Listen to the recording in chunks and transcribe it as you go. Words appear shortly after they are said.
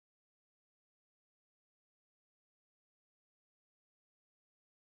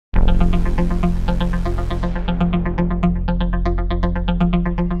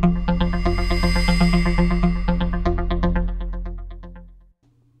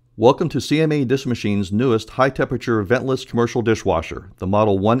Welcome to CMA Dishmachines' newest high-temperature ventless commercial dishwasher, the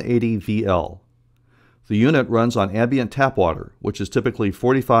Model 180VL. The unit runs on ambient tap water, which is typically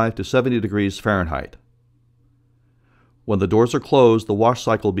 45 to 70 degrees Fahrenheit. When the doors are closed, the wash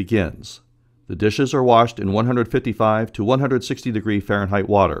cycle begins. The dishes are washed in 155 to 160 degree Fahrenheit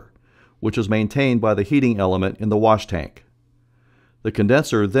water, which is maintained by the heating element in the wash tank. The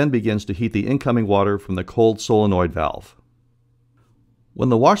condenser then begins to heat the incoming water from the cold solenoid valve. When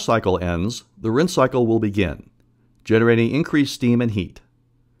the wash cycle ends, the rinse cycle will begin, generating increased steam and heat,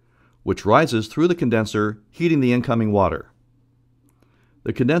 which rises through the condenser, heating the incoming water.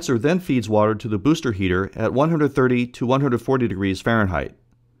 The condenser then feeds water to the booster heater at 130 to 140 degrees Fahrenheit.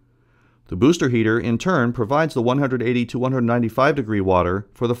 The booster heater, in turn, provides the 180 to 195 degree water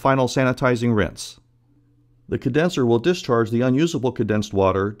for the final sanitizing rinse. The condenser will discharge the unusable condensed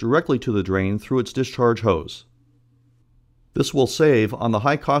water directly to the drain through its discharge hose. This will save on the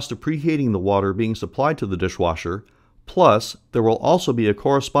high cost of preheating the water being supplied to the dishwasher, plus there will also be a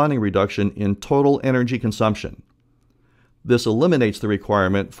corresponding reduction in total energy consumption. This eliminates the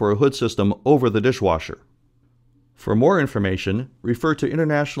requirement for a hood system over the dishwasher. For more information, refer to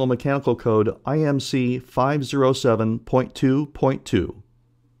International Mechanical Code IMC 507.2.2.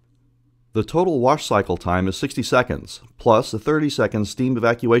 The total wash cycle time is 60 seconds, plus a 30-second steam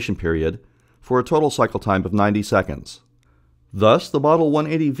evacuation period, for a total cycle time of 90 seconds. Thus, the Model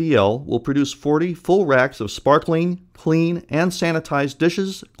 180VL will produce 40 full racks of sparkling, clean, and sanitized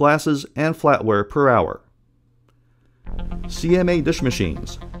dishes, glasses, and flatware per hour. CMA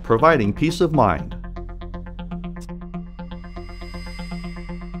Dishmachines, providing peace of mind.